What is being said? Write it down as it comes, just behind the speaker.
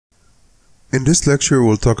In this lecture,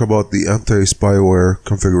 we'll talk about the anti-spyware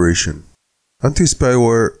configuration.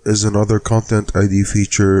 Anti-spyware is another content ID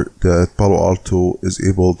feature that Palo Alto is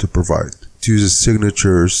able to provide. It uses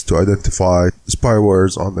signatures to identify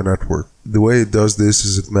spywares on the network. The way it does this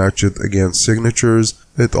is it matches it against signatures.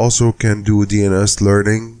 It also can do DNS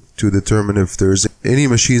learning to determine if there's any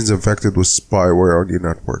machines infected with spyware on the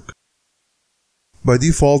network. By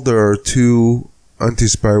default, there are two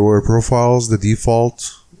anti-spyware profiles, the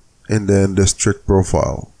default and then the strict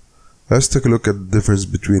profile. Let's take a look at the difference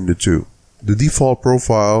between the two. The default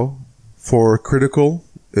profile, for critical,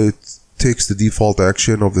 it takes the default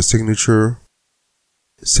action of the signature.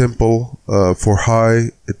 Simple, for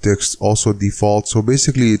high, it takes also default. So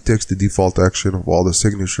basically it takes the default action of all the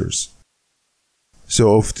signatures.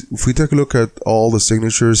 So if we take a look at all the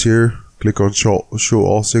signatures here, click on show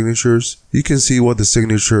all signatures, you can see what the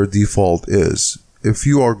signature default is. If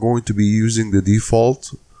you are going to be using the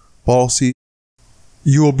default policy,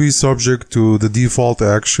 you will be subject to the default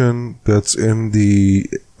action that's in the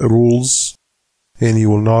rules, and you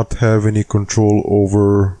will not have any control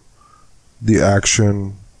over the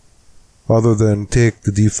action other than take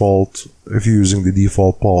the default if you're using the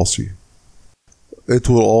default policy. It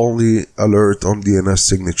will only alert on DNS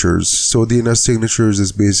signatures. So DNS signatures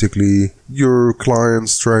is basically your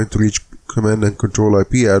clients trying to reach command and control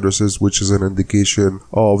IP addresses, which is an indication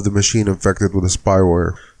of the machine infected with a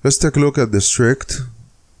spyware. Let's take a look at the strict.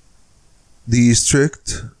 The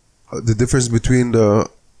strict, the difference between the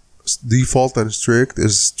default and strict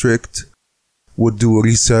is strict would do a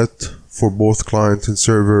reset for both client and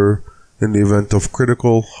server in the event of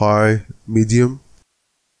critical, high, medium.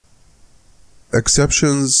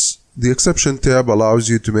 Exceptions. The exception tab allows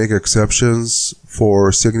you to make exceptions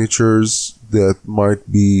for signatures that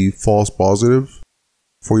might be false positive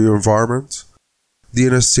for your environment.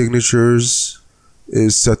 DNS signatures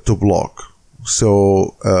is set to block.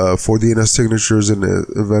 So for DNS signatures in the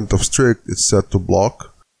event of strict, it's set to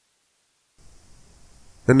block.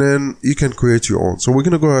 And then you can create your own. So we're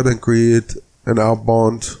going to go ahead and create an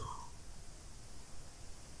outbound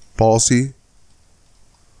policy.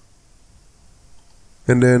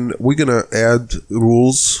 And then we're going to add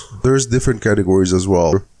rules. There's different categories as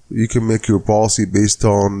well. You can make your policy based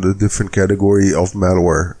on the different category of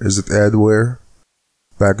malware. Is it adware,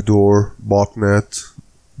 backdoor, botnet,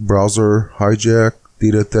 browser hijack,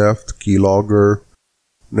 data theft, keylogger,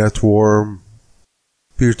 networm,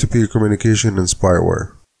 peer-to-peer communication, and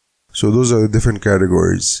spyware. So those are the different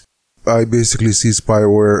categories. I basically see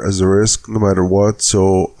spyware as a risk no matter what,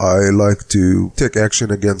 so I like to take action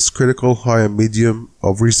against critical, high, and medium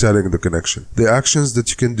of resetting the connection. The actions that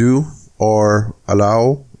you can do are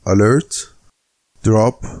allow, alert,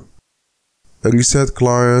 drop, reset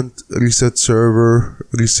client, reset server,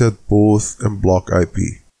 reset both, and block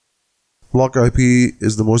IP. Block IP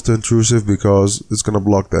is the most intrusive because it's going to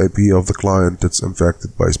block the IP of the client that's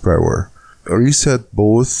infected by spyware. Reset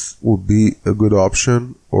both would be a good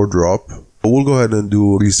option, or drop. We'll go ahead and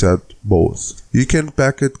do reset both. You can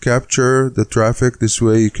packet capture the traffic. This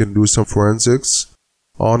way you can do some forensics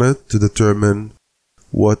on it to determine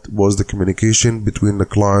what was the communication between the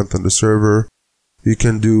client and the server. You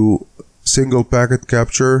can do single packet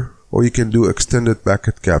capture, or you can do extended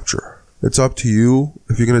packet capture. It's up to you.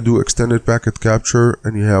 If you're going to do extended packet capture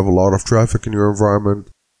and you have a lot of traffic in your environment,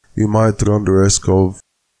 you might run the risk of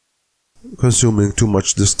consuming too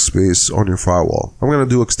much disk space on your firewall. I'm going to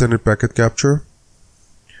do extended packet capture.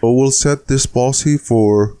 So we'll set this policy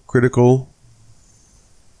for critical,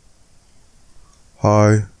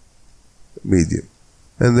 high, medium.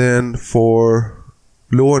 And then for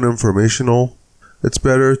low and informational, it's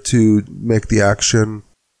better to make the action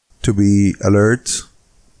to be alert.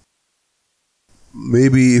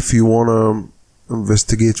 Maybe if you want to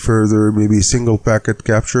investigate further, maybe single packet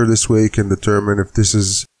capture. This way you can determine if this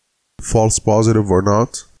is false positive or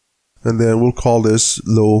not. And then we'll call this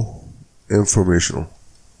low informational.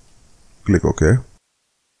 Click OK.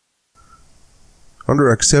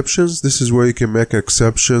 Under exceptions, this is where you can make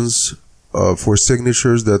exceptions for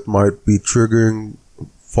signatures that might be triggering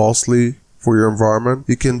falsely for your environment.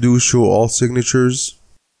 You can do show all signatures,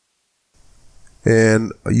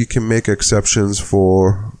 and you can make exceptions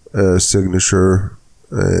for a signature,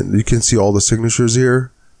 and you can see all the signatures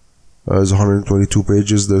here. There's 122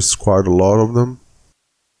 pages. There's quite a lot of them.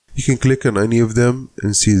 You can click on any of them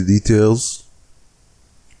and see the details,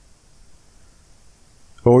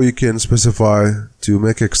 or you can specify to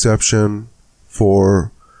make exception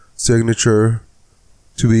for signature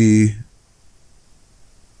to be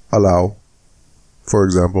allow. For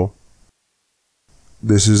example,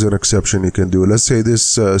 this is an exception you can do. Let's say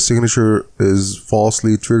this signature is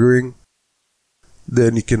falsely triggering.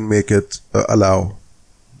 then you can make it allow.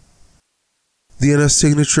 DNS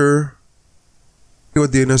signature.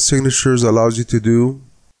 What DNS signatures allows you to do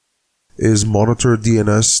is monitor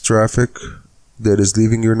DNS traffic that is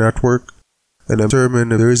leaving your network and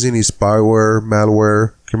determine if there is any spyware,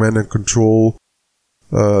 malware, command and control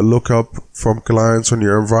lookup from clients on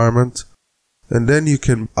your environment. And then you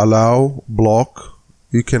can allow, block.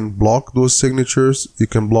 You can block those signatures, you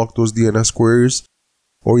can block those DNS queries,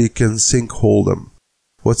 or you can sinkhole them.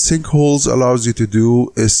 What sinkholes allows you to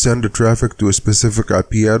do is send the traffic to a specific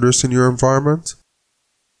IP address in your environment.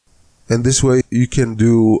 And this way you can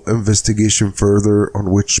do investigation further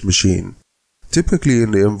on which machine. Typically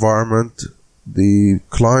in the environment, the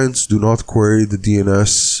clients do not query the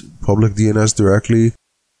DNS, public DNS directly.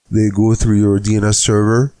 They go through your DNS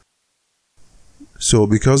server. So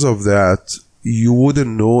because of that, you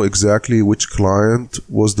wouldn't know exactly which client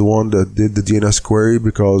was the one that did the DNS query,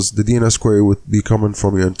 because the DNS query would be coming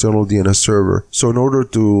from your internal DNS server. So in order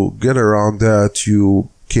to get around that,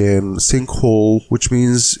 you can sinkhole, which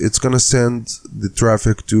means it's going to send the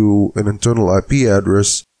traffic to an internal IP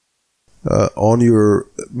address on your,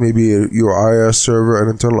 maybe your IIS server, an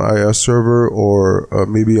internal IIS server, or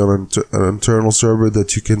maybe on an internal server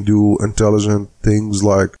that you can do intelligent things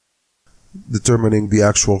like determining the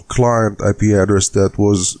actual client IP address that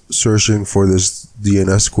was searching for this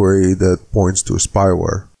DNS query that points to a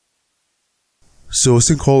spyware. So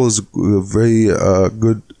Sinkhole is a very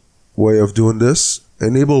good way of doing this.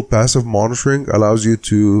 Enable passive monitoring allows you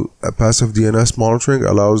to, passive DNS monitoring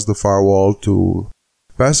allows the firewall to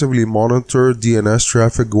passively monitor DNS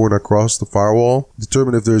traffic going across the firewall,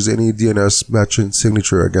 determine if there's any DNS matching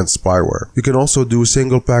signature against spyware. You can also do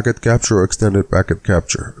single packet capture or extended packet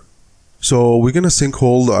capture. So we're going to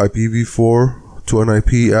sinkhole the IPv4 to an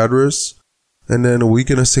IP address, and then we're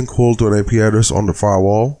going to sinkhole to an IP address on the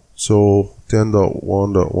firewall. So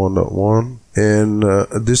 10.1.1.1, and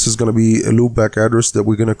this is going to be a loopback address that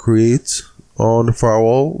we're going to create on the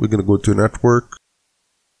firewall. We're going to go to network,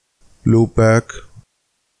 loopback.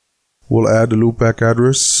 We'll add the loopback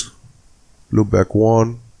address, loopback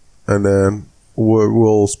 1, and then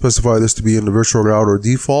we'll specify this to be in the virtual router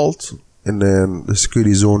default, and then the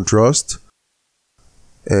security zone trust,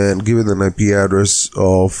 and give it an IP address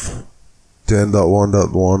of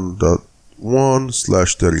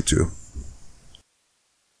 10.1.1.1/32.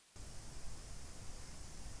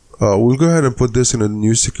 We'll go ahead and put this in a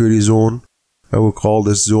new security zone. I will call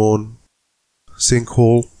this zone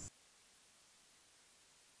sinkhole.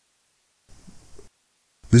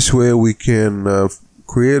 This way we can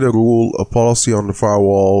create a rule, a policy on the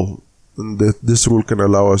firewall. And this rule can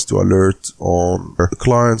allow us to alert on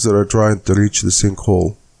clients that are trying to reach the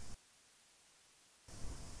sinkhole.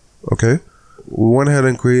 Okay, we went ahead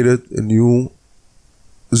and created a new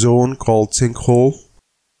zone called sinkhole,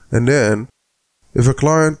 and then if a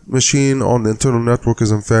client machine on the internal network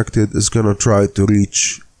is infected, it's going to try to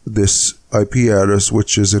reach this IP address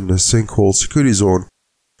which is in the sinkhole security zone.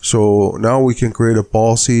 So now we can create a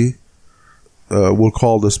policy. We'll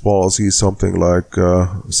call this policy something like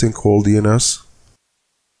Sinkhole DNS.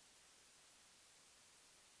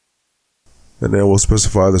 And then we'll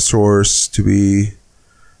specify the source to be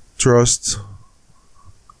trust,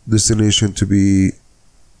 destination to be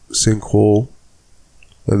sinkhole,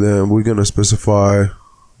 and then we're going to specify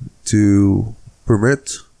to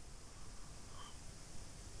permit,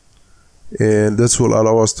 and this will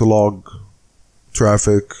allow us to log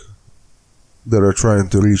traffic that are trying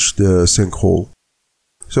to reach the sinkhole.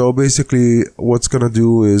 So basically what's going to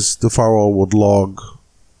do is the firewall would log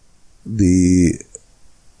the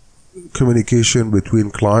communication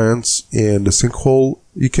between clients and the sinkhole.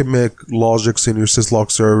 You can make logics in your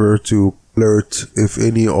syslog server to alert if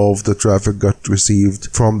any of the traffic got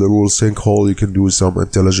received from the rule sinkhole. You can do some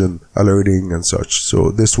intelligent alerting and such.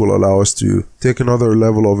 So this will allow us to take another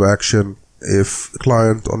level of action if a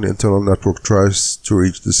client on the internal network tries to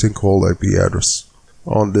reach the sinkhole IP address.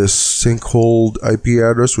 On this sinkhole IP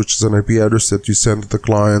address, which is an IP address that you send to the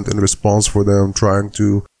client in response for them trying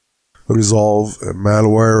to resolve a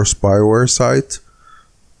malware or spyware site,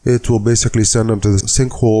 it will basically send them to the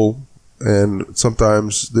sinkhole, and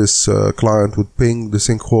sometimes this client would ping the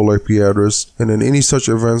sinkhole IP address, and in any such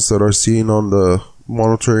events that are seen on the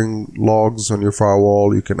monitoring logs on your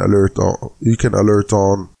firewall, you can alert on.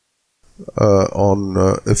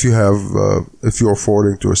 If you're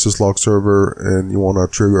forwarding to a syslog server and you want to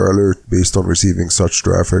trigger alert based on receiving such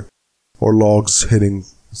traffic or logs hitting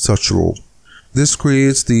such rule. This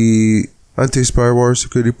creates the anti-spyware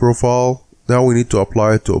security profile. Now we need to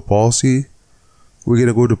apply it to a policy. We're going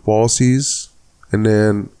to go to policies, and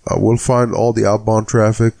then we'll find all the outbound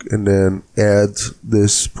traffic and then add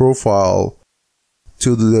this profile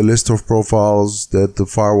to the list of profiles that the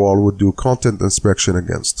firewall would do content inspection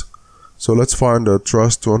against. So let's find the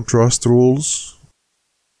trust to untrust rules.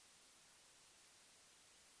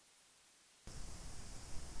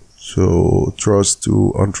 So trust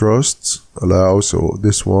to untrust allow, so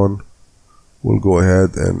this one we'll go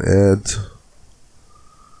ahead and add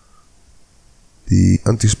the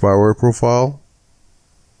anti-spyware profile.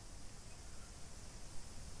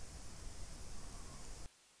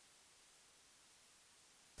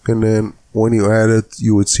 And then when you add it,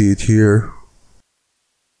 you would see it here.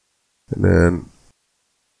 And then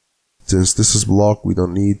since this is blocked, we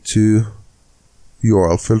don't need to.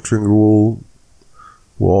 URL filtering rule.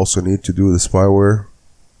 We'll also need to do the spyware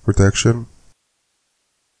protection.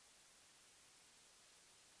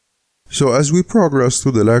 So as we progress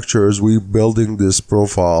through the lectures, we're building this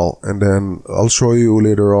profile, and then I'll show you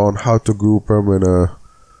later on how to group them in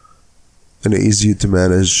an easy to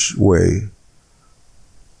manage way.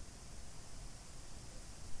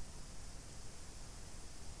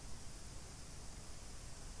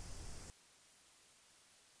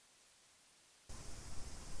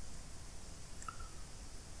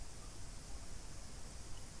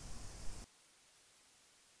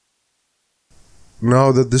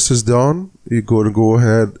 Now that this is done, you're going to go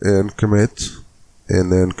ahead and commit,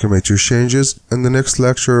 and then commit your changes. In the next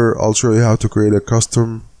lecture, I'll show you how to create a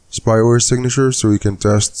custom spyware signature so you can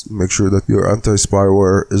test, make sure that your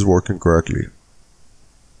anti-spyware is working correctly.